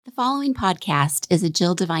following podcast is a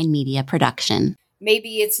Jill Devine Media production.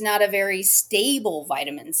 Maybe it's not a very stable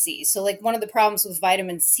vitamin C. So like one of the problems with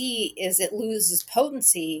vitamin C is it loses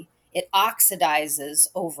potency. It oxidizes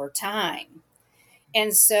over time.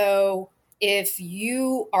 And so if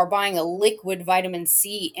you are buying a liquid vitamin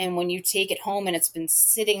C and when you take it home and it's been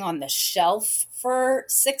sitting on the shelf for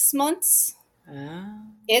 6 months,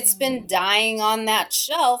 it's been dying on that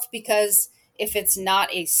shelf because if it's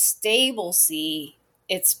not a stable C,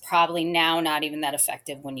 it's probably now not even that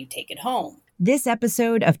effective when you take it home. This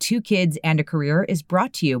episode of Two Kids and a Career is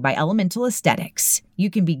brought to you by Elemental Aesthetics. You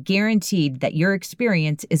can be guaranteed that your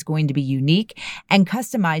experience is going to be unique and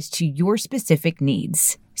customized to your specific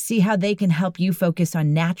needs. See how they can help you focus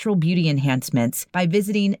on natural beauty enhancements by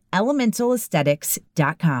visiting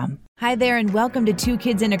elementalaesthetics.com. Hi there and welcome to Two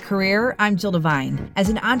Kids and a Career. I'm Jill Devine. As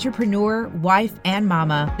an entrepreneur, wife, and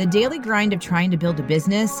mama, the daily grind of trying to build a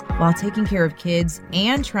business while taking care of kids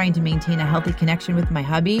and trying to maintain a healthy connection with my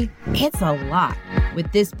hubby, it's a lot.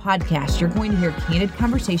 With this podcast, you're going to hear candid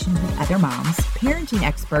conversations with other moms, parenting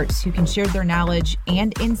experts who can share their knowledge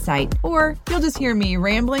and insight, or you'll just hear me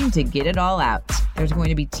rambling to get it all out. There's going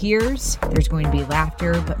to be tears, there's going to be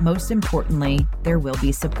laughter, but most importantly, there will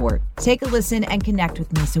be support. Take a listen and connect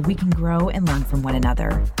with me so we can grow and learn from one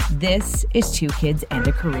another. This is Two Kids and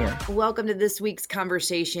a Career. Welcome to this week's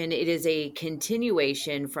conversation. It is a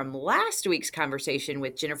continuation from last week's conversation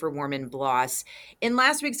with Jennifer Warman Bloss. In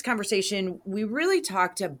last week's conversation, we really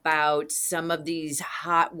talked about some of these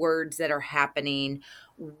hot words that are happening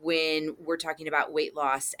when we're talking about weight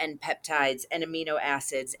loss and peptides and amino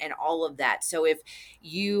acids and all of that. So if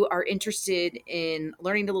you are interested in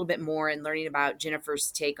learning a little bit more and learning about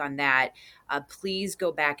Jennifer's take on that, please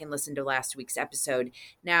go back and listen to last week's episode.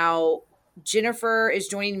 Now, Jennifer is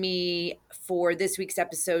joining me for this week's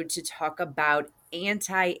episode to talk about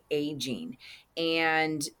anti-aging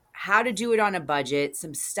and how to do it on a budget,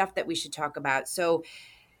 some stuff that we should talk about. So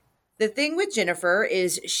the thing with Jennifer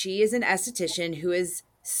is she is an esthetician who is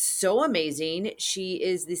so amazing. She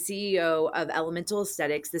is the CEO of Elemental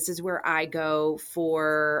Aesthetics. This is where I go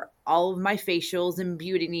for all of my facials and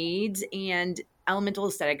beauty needs. And Elemental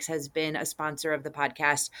Aesthetics has been a sponsor of the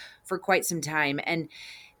podcast for quite some time. And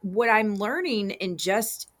what I'm learning in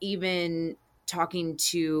just even talking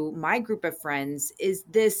to my group of friends is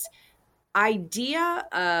this idea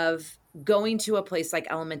of going to a place like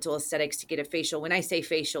Elemental Aesthetics to get a facial. When I say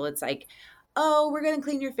facial, it's like, oh, we're going to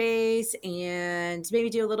clean your face and maybe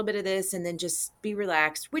do a little bit of this and then just be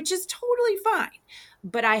relaxed, which is totally fine.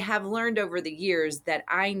 But I have learned over the years that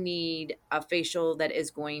I need a facial that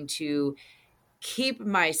is going to keep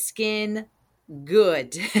my skin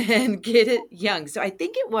good and get it young. So I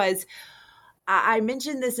think it was, I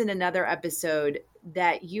mentioned this in another episode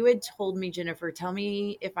that you had told me, Jennifer, tell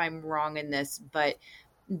me if I'm wrong in this, but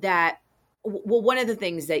that one of the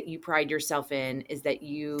things that you pride yourself in is that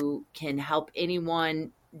you can help anyone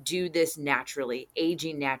do this naturally,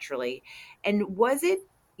 aging naturally. And was it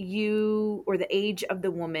you or the age of the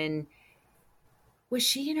woman? Was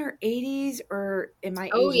she in her 80s or am I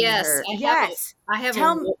aging her? Yes. I have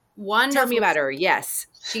a wonderful. Tell me about her. Yes.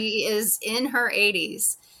 She is in her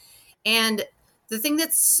 80s. And the thing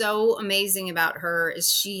that's so amazing about her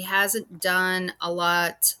is she hasn't done a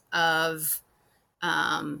lot of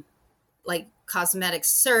like cosmetic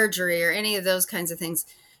surgery or any of those kinds of things.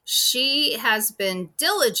 She has been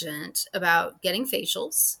diligent about getting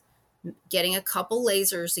facials, getting a couple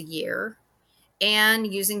lasers a year,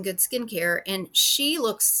 and using good skincare. And she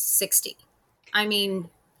looks 60. I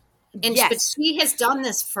mean, and yes. But she has done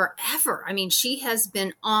this forever. I mean, she has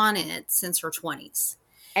been on it since her 20s.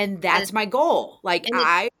 And that's my goal. Like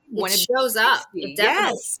I want to shows up. It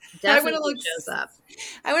definitely shows up.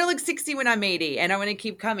 I want to look 60 when I'm 80 and I want to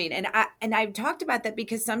keep coming. And I've talked about that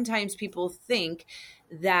because sometimes people think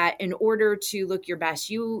that in order to look your best,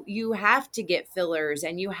 you have to get fillers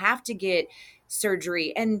and you have to get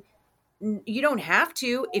surgery. And you don't have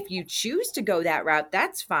to. If you choose to go that route,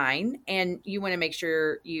 that's fine. And you want to make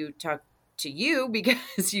sure you talk to you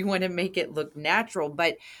because you want to make it look natural.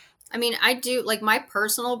 But I mean, I do like my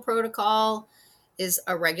personal protocol is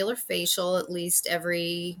a regular facial at least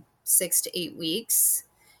every 6 to 8 weeks.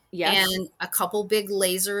 Yes. And a couple big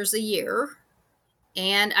lasers a year.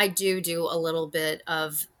 And I do a little bit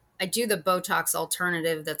of, I do the Botox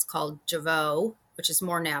alternative that's called Jeuveau, which is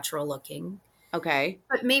more natural looking. Okay.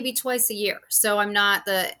 But maybe twice a year. So I'm not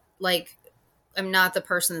the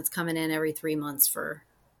person that's coming in every 3 months for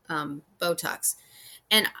Botox.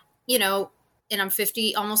 And, you know, and I'm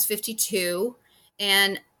 50, almost 52.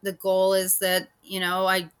 And the goal is that, you know,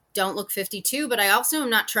 I don't look 52, but I also am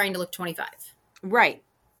not trying to look 25. Right.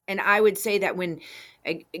 And I would say that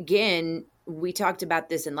again, we talked about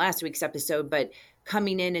this in last week's episode, but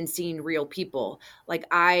coming in and seeing real people, like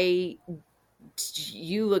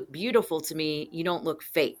you look beautiful to me. You don't look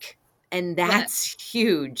fake. And that's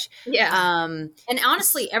huge. Yeah. And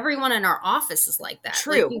honestly, everyone in our office is like that.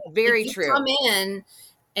 True. Like, very you true. Come in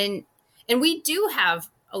and we do have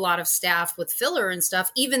a lot of staff with filler and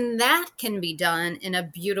stuff. Even that can be done in a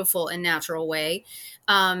beautiful and natural way.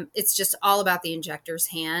 It's just all about the injector's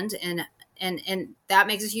hand, and that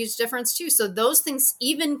makes a huge difference too. So those things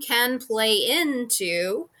even can play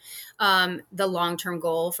into the long-term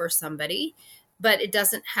goal for somebody, but it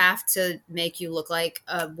doesn't have to make you look like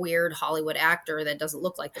a weird Hollywood actor that doesn't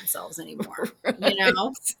look like themselves anymore. Right. You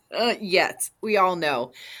know? Yes, we all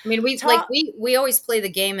know. I mean, we always play the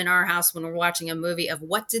game in our house when we're watching a movie of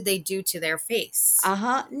what did they do to their face?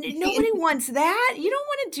 Nobody wants that. You don't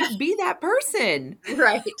want to be that person.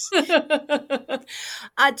 Right.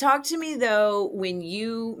 Talk to me though, when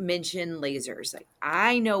you mention lasers, like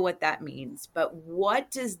I know what that means, but what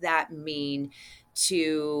does that mean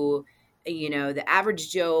to, the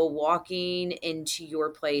average Joe walking into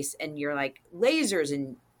your place and you're like lasers,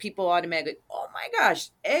 and people automatically, oh my gosh,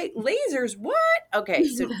 lasers, what? Okay.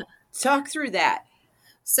 So talk through that.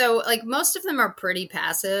 So like most of them are pretty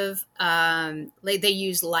passive. They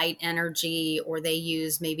use light energy, or they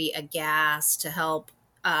use maybe a gas to help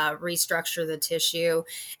restructure the tissue.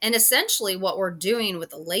 And essentially what we're doing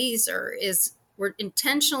with the laser is we're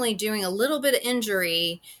intentionally doing a little bit of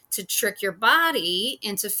injury to trick your body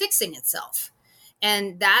into fixing itself.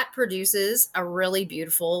 And that produces a really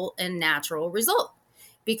beautiful and natural result,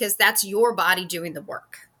 because that's your body doing the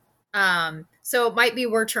work. So it might be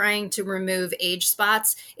we're trying to remove age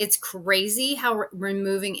spots. It's crazy how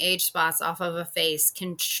removing age spots off of a face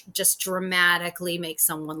can just dramatically make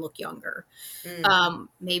someone look younger.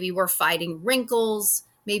 Maybe we're fighting wrinkles.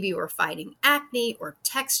 Maybe we're fighting acne or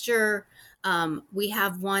texture. We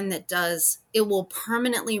have one that it will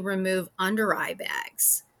permanently remove under eye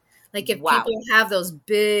bags. Like if people have those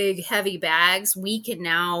big, heavy bags, we can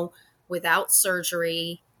now, without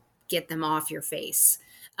surgery, get them off your face.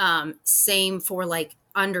 Same for like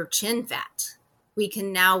under chin fat. We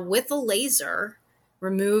can now, with a laser,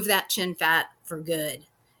 remove that chin fat for good.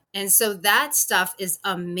 And so that stuff is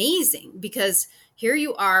amazing, because here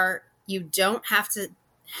you are, you don't have to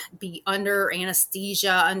be under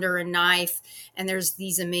anesthesia, under a knife. And there's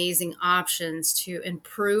these amazing options to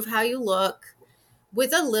improve how you look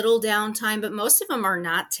with a little downtime, but most of them are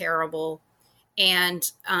not terrible. And,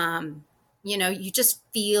 you just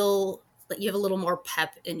feel like you have a little more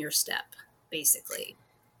pep in your step, basically.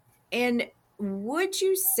 And would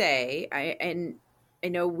you say, I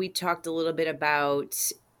know we talked a little bit about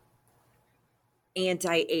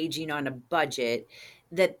anti-aging on a budget,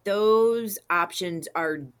 that those options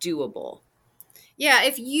are doable? Yeah,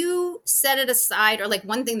 if you set it aside, or like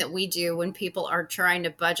one thing that we do when people are trying to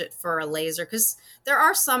budget for a laser, because there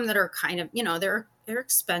are some that are kind of, they're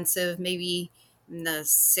expensive, maybe in the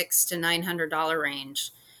 $600 to $900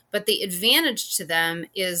 range. But the advantage to them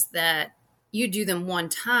is that you do them one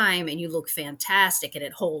time and you look fantastic, and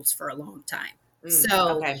it holds for a long time.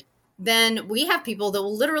 Then we have people that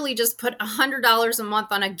will literally just put $100 a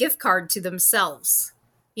month on a gift card to themselves,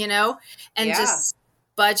 just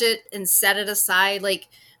budget and set it aside. Like,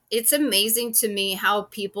 it's amazing to me how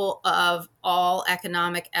people of all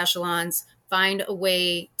economic echelons find a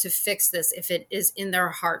way to fix this if it is in their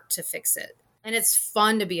heart to fix it. And it's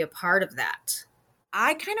fun to be a part of that.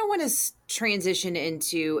 I kind of want to transition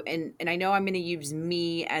into, and I know I'm going to use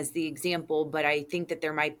me as the example, but I think that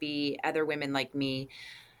there might be other women like me,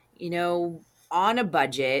 on a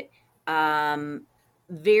budget,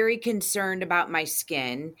 very concerned about my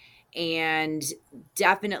skin, and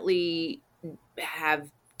definitely have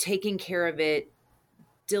taken care of it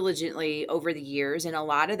diligently over the years. And a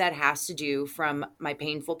lot of that has to do from my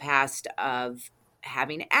painful past of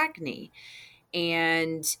having acne.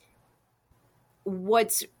 And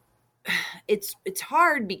it's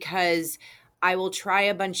hard, because I will try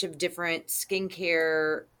a bunch of different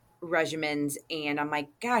skincare regimens, and I'm like,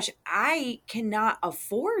 gosh, I cannot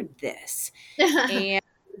afford this. And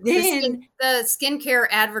then the skincare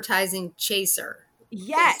advertising chaser.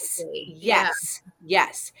 Yes.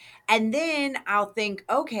 And then I'll think,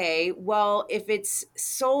 okay, well, if it's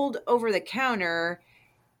sold over the counter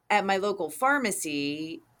at my local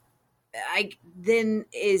pharmacy, then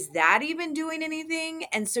is that even doing anything?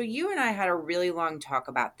 And so you and I had a really long talk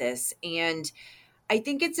about this, and I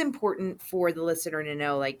think it's important for the listener to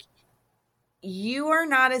know, like, you are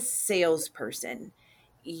not a salesperson.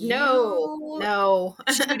 No.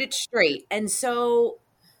 Shoot it straight. And so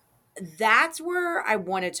that's where I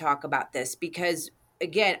want to talk about this, because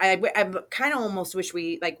again, I kind of almost wish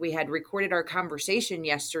we had recorded our conversation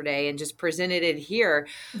yesterday and just presented it here.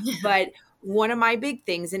 But one of my big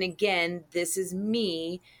things, and again, this is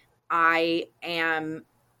me, I am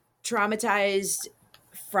traumatized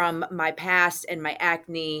from my past and my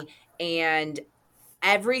acne, and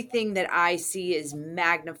everything that I see is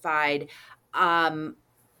magnified. I'm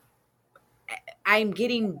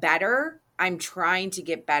getting better. I'm trying to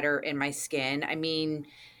get better in my skin. I mean,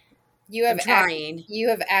 you I'm trying. you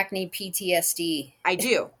have acne PTSD. I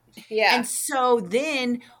do. Yeah. And so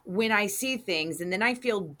then when I see things and then I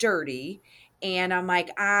feel dirty, and I'm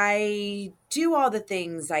like, I do all the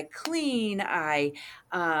things. I clean, I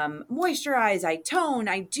moisturize, I tone,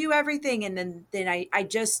 I do everything. And then I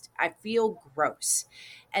feel gross.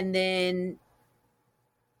 And then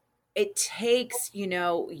it takes,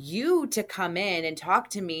 you to come in and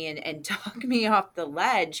talk to me and talk me off the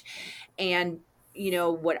ledge. And,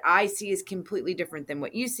 what I see is completely different than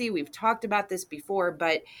what you see. We've talked about this before,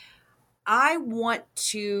 but I want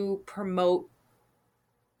to promote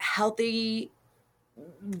healthy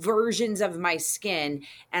versions of my skin,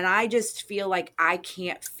 and I just feel like I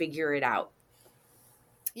can't figure it out.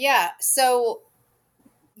 Yeah. So,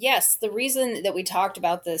 yes, the reason that we talked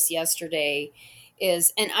about this yesterday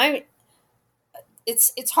is, and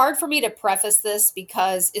it's hard for me to preface this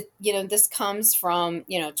because this comes from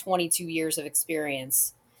 22 years of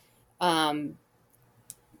experience. There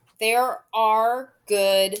are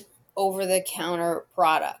good over-the-counter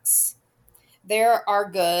products. There are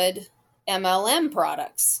good MLM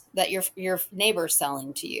products that your neighbor's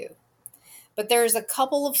selling to you. But there's a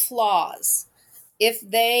couple of flaws. If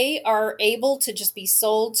they are able to just be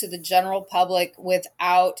sold to the general public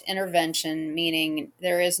without intervention, meaning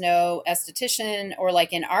there is no esthetician, or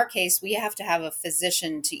like in our case, we have to have a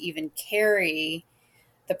physician to even carry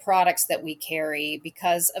the products that we carry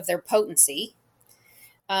because of their potency,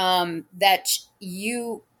 that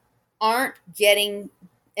you aren't getting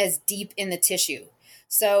as deep in the tissue.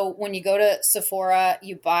 So when you go to Sephora,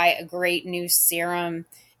 you buy a great new serum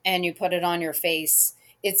and you put it on your face,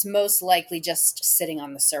 it's most likely just sitting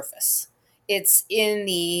on the surface. It's in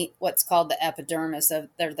what's called the epidermis,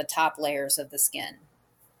 they're the top layers of the skin.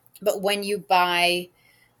 But when you buy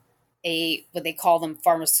what they call them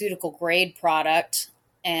pharmaceutical grade product,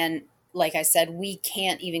 and like I said, we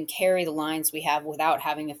can't even carry the lines we have without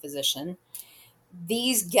having a physician.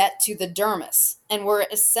 These get to the dermis, and we're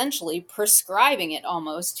essentially prescribing it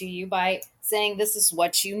almost to you by saying this is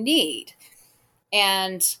what you need.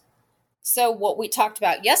 And so what we talked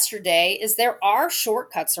about yesterday is there are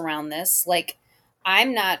shortcuts around this. Like,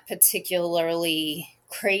 I'm not particularly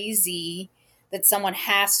crazy that someone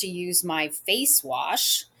has to use my face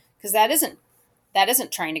wash, because that isn't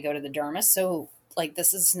trying to go to the dermis. So like,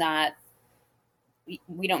 this is not,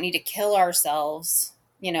 we don't need to kill ourselves,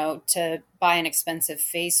 to buy an expensive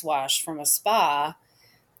face wash from a spa.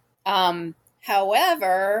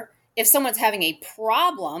 However, if someone's having a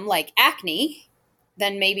problem like acne,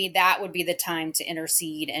 then maybe that would be the time to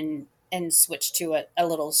intercede and switch to a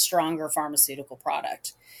little stronger pharmaceutical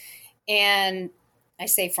product. And I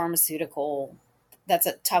say pharmaceutical, that's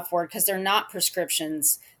a tough word because they're not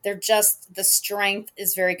prescriptions. They're just, the strength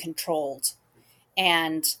is very controlled,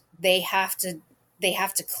 and they have to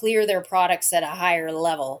clear their products at a higher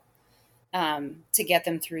level to get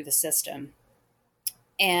them through the system.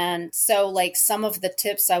 And so like some of the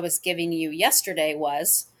tips I was giving you yesterday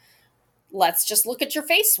was, let's just look at your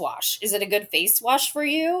face wash. Is it a good face wash for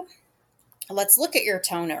you? Let's look at your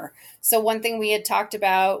toner. So one thing we had talked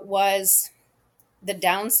about was the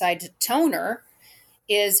downside to toner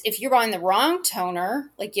is if you're buying the wrong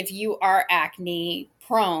toner, like if you are acne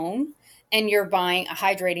prone and you're buying a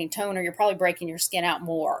hydrating toner, you're probably breaking your skin out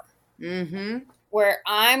more. Mm-hmm. Where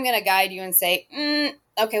I'm going to guide you and say,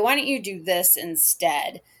 okay, why don't you do this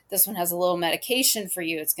instead? This one has a little medication for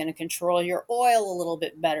you. It's going to control your oil a little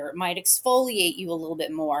bit better. It might exfoliate you a little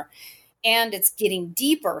bit more. And it's getting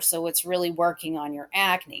deeper, so it's really working on your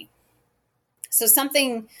acne. So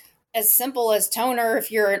something as simple as toner,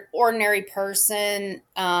 if you're an ordinary person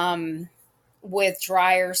with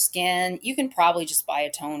drier skin, you can probably just buy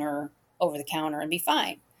a toner over the counter and be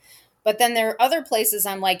fine. But then there are other places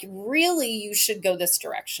I'm like, really, you should go this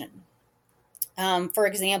direction. For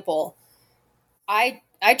example, I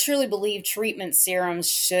truly believe treatment serums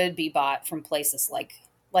should be bought from places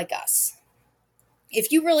like us.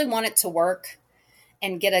 If you really want it to work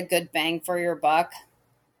and get a good bang for your buck,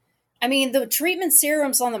 I mean, the treatment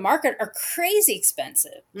serums on the market are crazy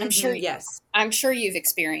expensive. Mm-hmm, I'm sure you've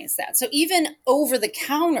experienced that. So even over the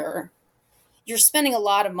counter, you're spending a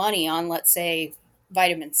lot of money on, let's say,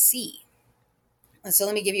 vitamin C. And so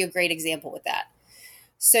let me give you a great example with that.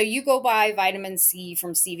 So you go buy vitamin C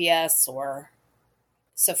from CVS or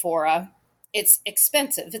Sephora. It's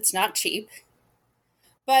expensive. It's not cheap,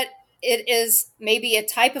 but it is maybe a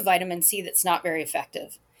type of vitamin C that's not very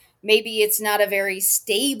effective. Maybe it's not a very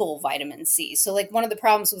stable vitamin C. So like one of the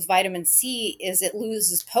problems with vitamin C is it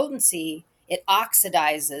loses potency. It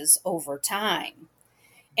oxidizes over time.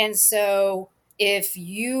 And so if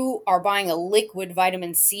you are buying a liquid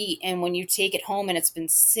vitamin C and when you take it home and it's been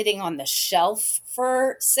sitting on the shelf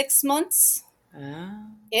for 6 months,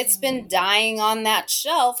 it's been dying on that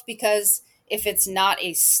shelf because if it's not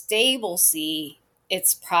a stable C,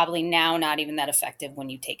 it's probably now not even that effective when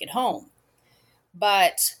you take it home.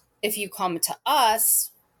 But if you come to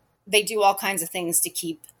us, they do all kinds of things to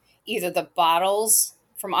keep either the bottles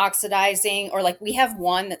from oxidizing or like we have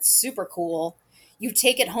one that's super cool. You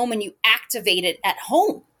take it home and you activate it at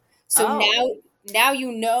home. So now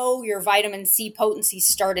you know your vitamin C potency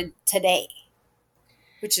started today,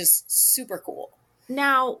 which is super cool.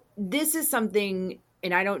 Now, this is something,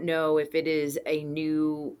 and I don't know if it is a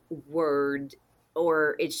new word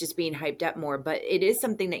or it's just being hyped up more, but it is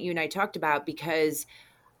something that you and I talked about because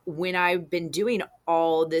when I've been doing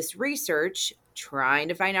all this research, trying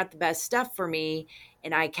to find out the best stuff for me,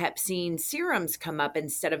 and I kept seeing serums come up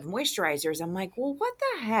instead of moisturizers, I'm like, well, what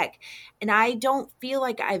the heck? And I don't feel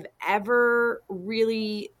like I've ever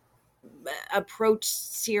really approached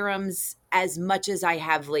serums as much as I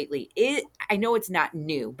have lately. I know it's not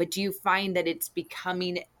new, but do you find that it's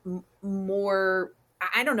becoming more,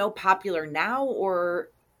 I don't know, popular now, or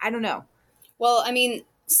I don't know? Well, I mean,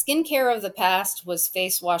 skincare of the past was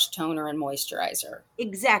face wash, toner, and moisturizer.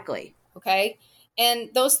 Exactly. Okay. And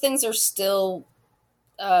those things are still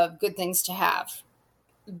good things to have.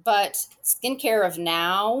 But skincare of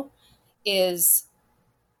now is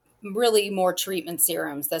really more treatment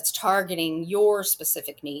serums that's targeting your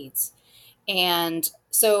specific needs. And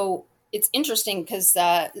so it's interesting because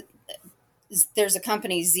there's a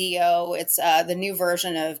company, Zeo. It's the new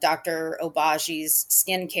version of Dr. Obaji's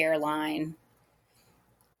skincare line.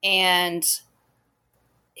 And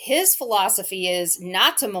his philosophy is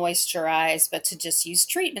not to moisturize, but to just use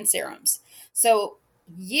treatment serums. So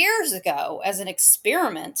years ago, as an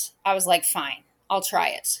experiment, I was like, fine, I'll try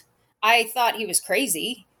it. I thought he was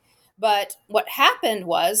crazy. But what happened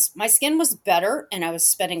was my skin was better and I was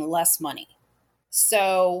spending less money.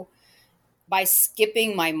 So by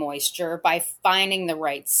skipping my moisture, by finding the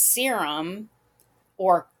right serum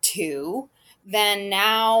or two, then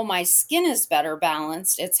now my skin is better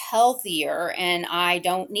balanced, it's healthier, and I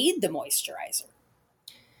don't need the moisturizer.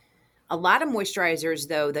 A lot of moisturizers,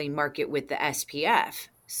 though, they market with the SPF.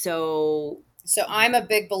 So I'm a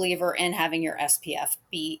big believer in having your SPF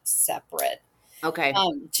be separate. Okay.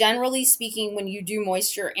 Generally speaking, when you do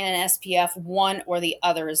moisture and SPF, one or the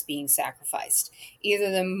other is being sacrificed.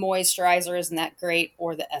 Either the moisturizer isn't that great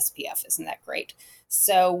or the SPF isn't that great.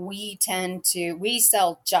 So we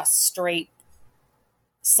sell just straight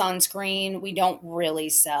sunscreen. We don't really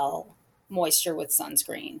sell moisture with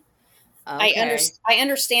sunscreen. Okay. I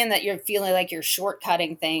understand that you're feeling like you're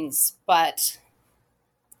shortcutting things, but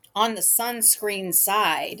on the sunscreen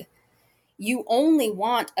side, you only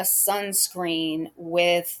want a sunscreen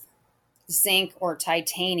with zinc or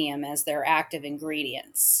titanium as their active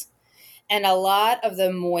ingredients. And a lot of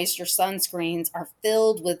the moisture sunscreens are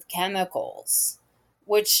filled with chemicals,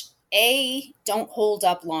 which don't hold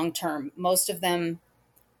up long term. Most of them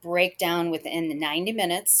break down within 90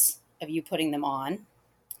 minutes of you putting them on.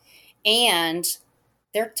 And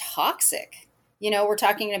they're toxic. We're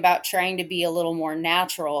talking about trying to be a little more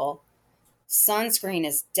natural. Sunscreen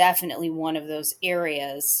is definitely one of those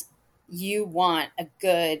areas. You want a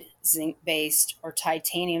good zinc-based or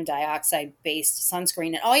titanium dioxide-based sunscreen.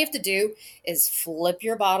 And all you have to do is flip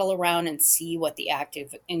your bottle around and see what the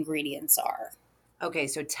active ingredients are. Okay,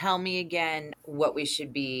 so tell me again what we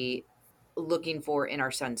should be looking for in our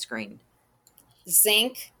sunscreen.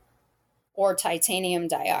 Zinc or titanium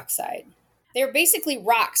dioxide. They're basically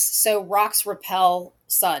rocks. So rocks repel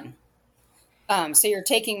sun. So you're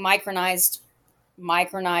taking micronized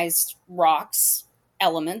rocks,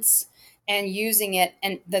 elements, and using it,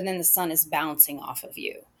 and then the sun is bouncing off of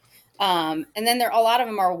you. And then a lot of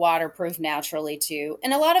them are waterproof naturally too.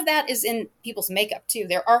 And a lot of that is in people's makeup too.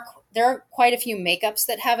 There are quite a few makeups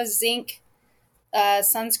that have a zinc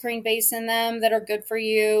sunscreen base in them that are good for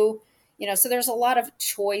you. So there's a lot of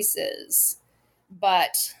choices,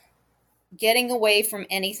 but getting away from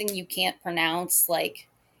anything you can't pronounce, like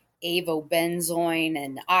avobenzoin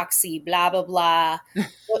and oxy blah blah blah.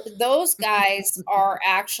 Those guys are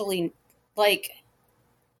actually like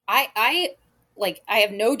I like, I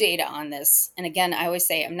have no data on this. And again, I always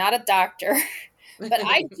say I'm not a doctor, but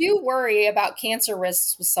I do worry about cancer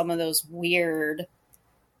risks with some of those weird,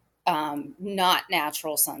 not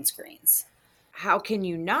natural sunscreens. How can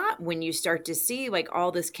you not when you start to see like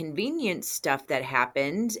all this convenience stuff that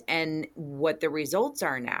happened and what the results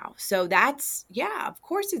are now? So that's, yeah, of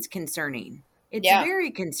course it's concerning. It's Yeah. very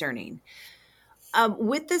concerning.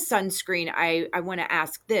 With the sunscreen, I want to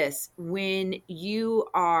ask this. When you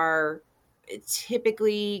are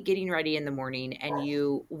typically getting ready in the morning and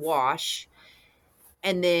you wash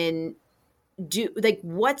and then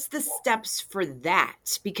what's the steps for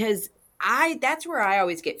that? Because that's where I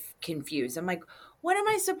always get confused. I'm like, what am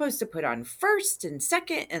I supposed to put on first and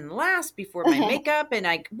second and last before my makeup? And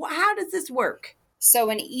how does this work? So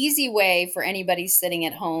an easy way for anybody sitting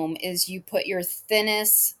at home is you put your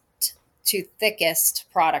thinnest to thickest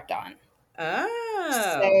product on.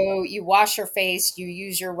 Oh. So you wash your face, you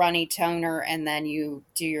use your runny toner, and then you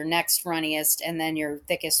do your next runniest, and then your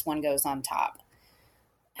thickest one goes on top.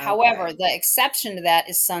 Okay. However, the exception to that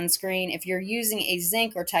is sunscreen. If you're using a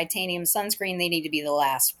zinc or titanium sunscreen, they need to be the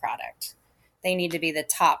last product. They need to be the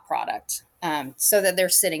top product, so that they're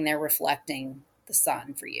sitting there reflecting the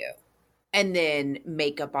sun for you. And then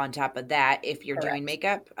makeup on top of that if you're Correct. Doing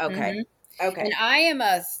makeup? Okay. Mm-hmm. Okay. And I am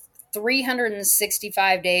a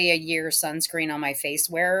 365 day a year sunscreen on my face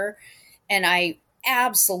wearer. And I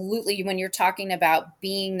absolutely, when you're talking about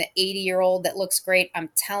being the 80-year-old that looks great,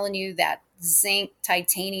 I'm telling you that zinc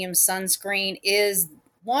titanium sunscreen is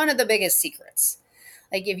one of the biggest secrets.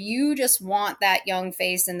 Like, if you just want that young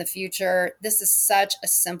face in the future, this is such a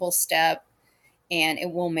simple step, and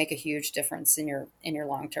it will make a huge difference in your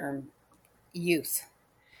long-term youth.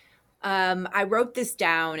 I wrote this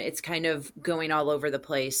down. It's kind of going all over the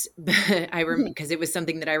place, but because it was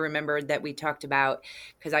something that I remembered that we talked about,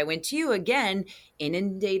 because I went to you again,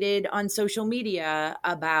 inundated on social media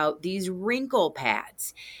about these wrinkle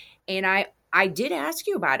pads. And I did ask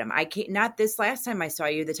you about them. Not this last time I saw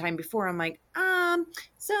you, the time before. I'm like,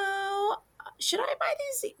 so should I buy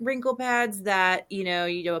these wrinkle pads that,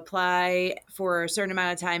 you apply for a certain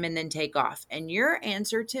amount of time and then take off? And your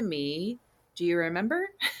answer to me, do you remember?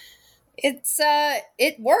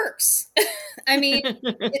 It works. I mean,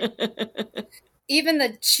 even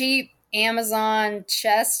the cheap Amazon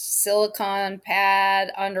chest silicone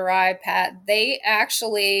pad, under eye pad, they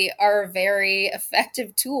actually are a very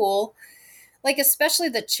effective tool. Like, especially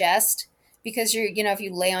the chest, because if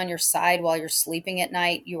you lay on your side while you're sleeping at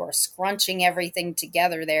night, you are scrunching everything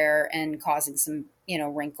together there and causing some,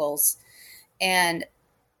 wrinkles. And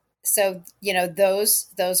so,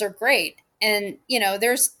 those are great. And,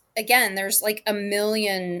 there's like a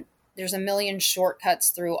million shortcuts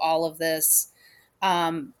through all of this.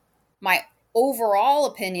 My overall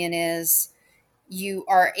opinion is you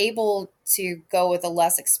are able to go with a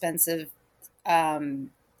less expensive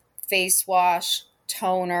face wash,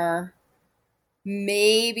 toner,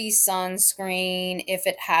 maybe sunscreen if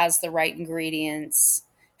it has the right ingredients.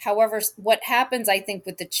 However, what happens, I think,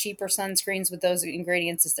 with the cheaper sunscreens with those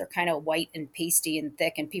ingredients is they're kind of white and pasty and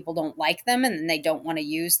thick, and people don't like them and they don't want to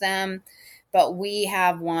use them. But we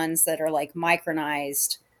have ones that are like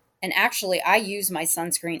micronized. And actually, I use my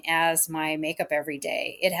sunscreen as my makeup every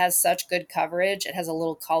day. It has such good coverage. It has a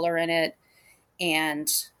little color in it. And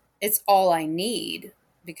it's all I need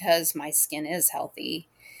because my skin is healthy.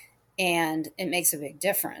 And it makes a big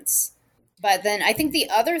difference. But then I think the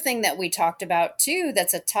other thing that we talked about too,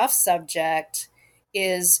 that's a tough subject,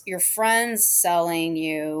 is your friends selling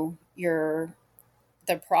you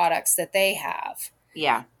the products that they have.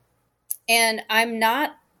 Yeah. And I'm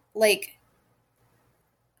not like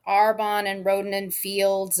Arbonne and Rodan and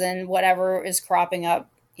Fields and whatever is cropping up,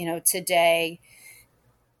 today.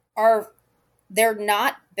 They're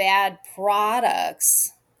not bad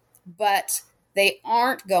products, but they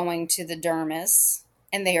aren't going to the dermis.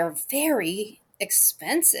 And they are very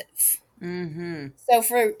expensive. Mm-hmm.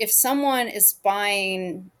 So if someone is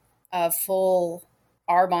buying a full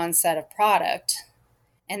Arbonne set of product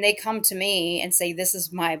and they come to me and say, this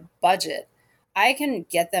is my budget, I can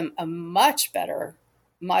get them a much better,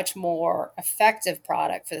 much more effective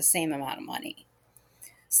product for the same amount of money.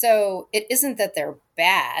 So it isn't that they're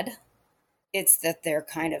bad. It's that they're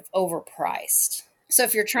kind of overpriced. So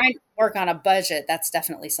if you're trying to work on a budget, that's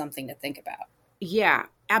definitely something to think about. Yeah,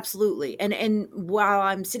 absolutely. And while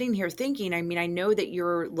I'm sitting here thinking, I mean, I know that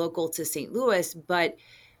you're local to St. Louis, but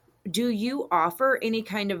do you offer any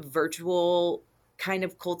kind of virtual kind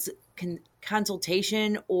of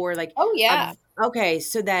consultation or like? Oh, yeah. Okay.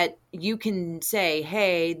 So that you can say,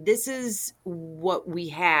 hey, this is what we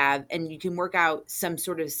have, and you can work out some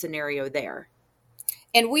sort of scenario there.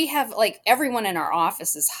 And we have like everyone in our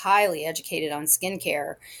office is highly educated on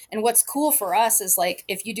skincare. And what's cool for us is like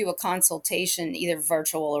if you do a consultation, either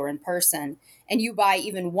virtual or in person, and you buy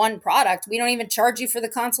even one product, we don't even charge you for the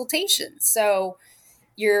consultation. So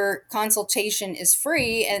your consultation is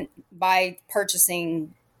free and by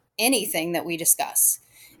purchasing anything that we discuss.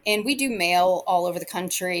 And we do mail all over the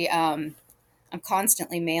country. I'm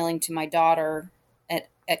constantly mailing to my daughter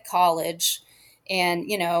at college and,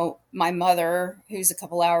 you know, my mother who's a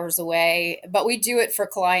couple hours away, but we do it for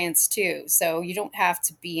clients too. So you don't have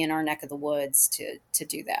to be in our neck of the woods to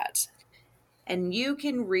do that. And you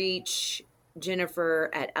can reach Jennifer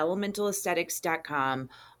at elementalaesthetics.com,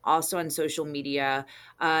 also on social media.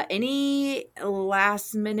 Any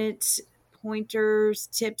last minute pointers,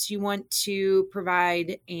 tips you want to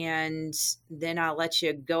provide, and then I'll let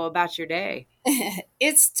you go about your day.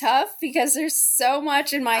 It's tough because there's so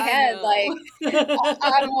much in my head. Like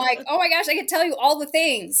I'm like, oh my gosh, I could tell you all the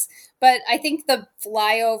things. But I think the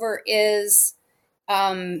flyover is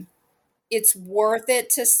it's worth it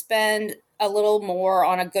to spend a little more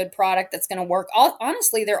on a good product that's going to work.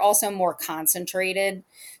 Honestly, they're also more concentrated,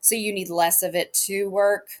 so you need less of it to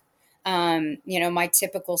work. You know, my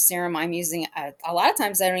typical serum I'm using, a lot of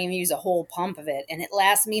times I don't even use a whole pump of it, and it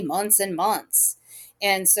lasts me months and months.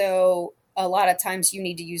 And so a lot of times you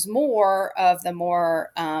need to use more of the more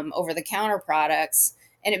over-the-counter products,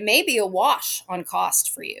 and it may be a wash on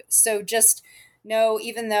cost for you. So just know,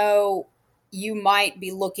 even though you might be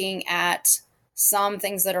looking at some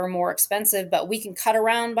things that are more expensive, but we can cut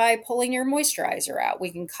around by pulling your moisturizer out. We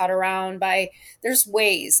can cut around by, there's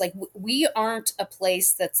ways. Like we aren't a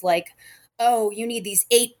place that's like, oh, you need these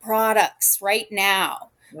 8 products right now.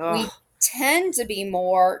 We tend to be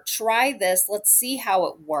more, try this, let's see how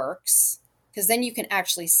it works. Because then you can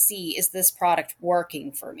actually see, is this product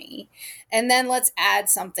working for me? And then let's add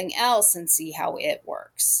something else and see how it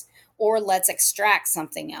works. Or let's extract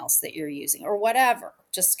something else that you're using or whatever.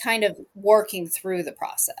 Just kind of working through the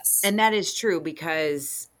process. And that is true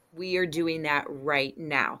because we are doing that right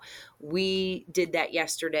now. We did that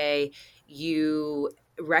yesterday. You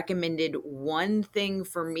recommended one thing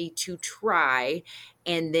for me to try,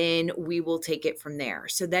 and then we will take it from there.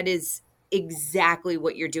 So that is exactly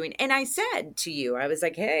what you're doing. And I said to you, I was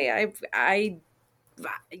like, hey, I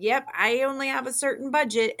only have a certain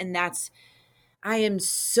budget. And I am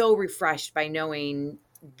so refreshed by knowing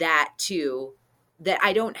that too, that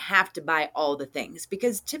I don't have to buy all the things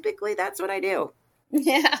because typically that's what I do.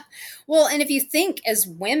 Yeah. Well, and if you think as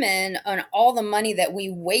women on all the money that we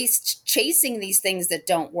waste chasing these things that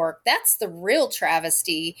don't work, that's the real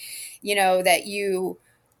travesty, you know, that you,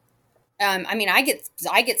 I mean, I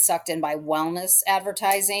get sucked in by wellness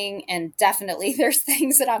advertising, and definitely there's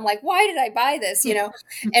things that I'm like, why did I buy this? You know,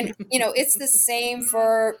 and you know, it's the same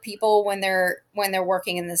for people when they're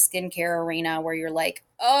working in the skincare arena, where you're like,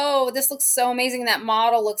 oh, this looks so amazing. That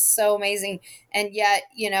model looks so amazing, and yet,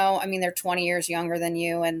 you know, I mean, they're 20 years younger than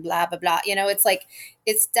you, and blah blah blah. You know, it's like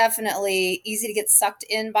it's definitely easy to get sucked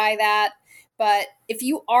in by that. But if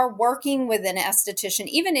you are working with an esthetician,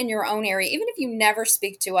 even in your own area, even if you never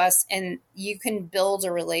speak to us and you can build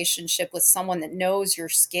a relationship with someone that knows your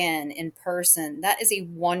skin in person, that is a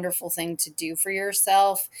wonderful thing to do for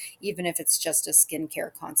yourself, even if it's just a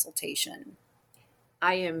skincare consultation.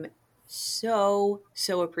 I am so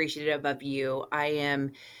appreciative of you. I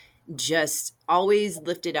am just always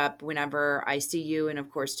lifted up whenever I see you and,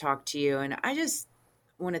 of course, talk to you. And I just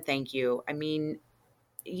want to thank you. I mean,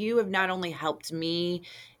 you have not only helped me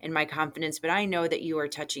in my confidence, but I know that you are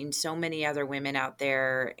touching so many other women out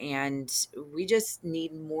there. And we just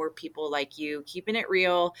need more people like you, keeping it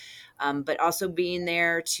real, but also being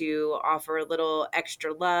there to offer a little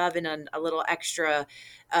extra love and a little extra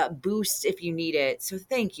boost if you need it. So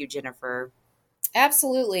thank you, Jennifer.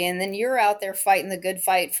 Absolutely. And then you're out there fighting the good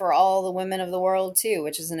fight for all the women of the world too,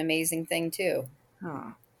 which is an amazing thing too.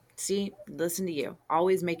 Oh. See, listen to you,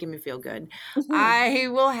 always making me feel good. I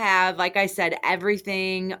will have, like I said,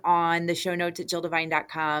 everything on the show notes at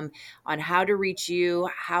JillDevine.com on how to reach you,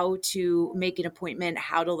 how to make an appointment,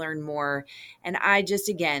 how to learn more. And I just,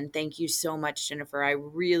 again, thank you so much, Jennifer. I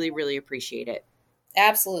really, really appreciate it.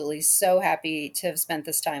 Absolutely. So happy to have spent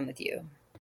this time with you.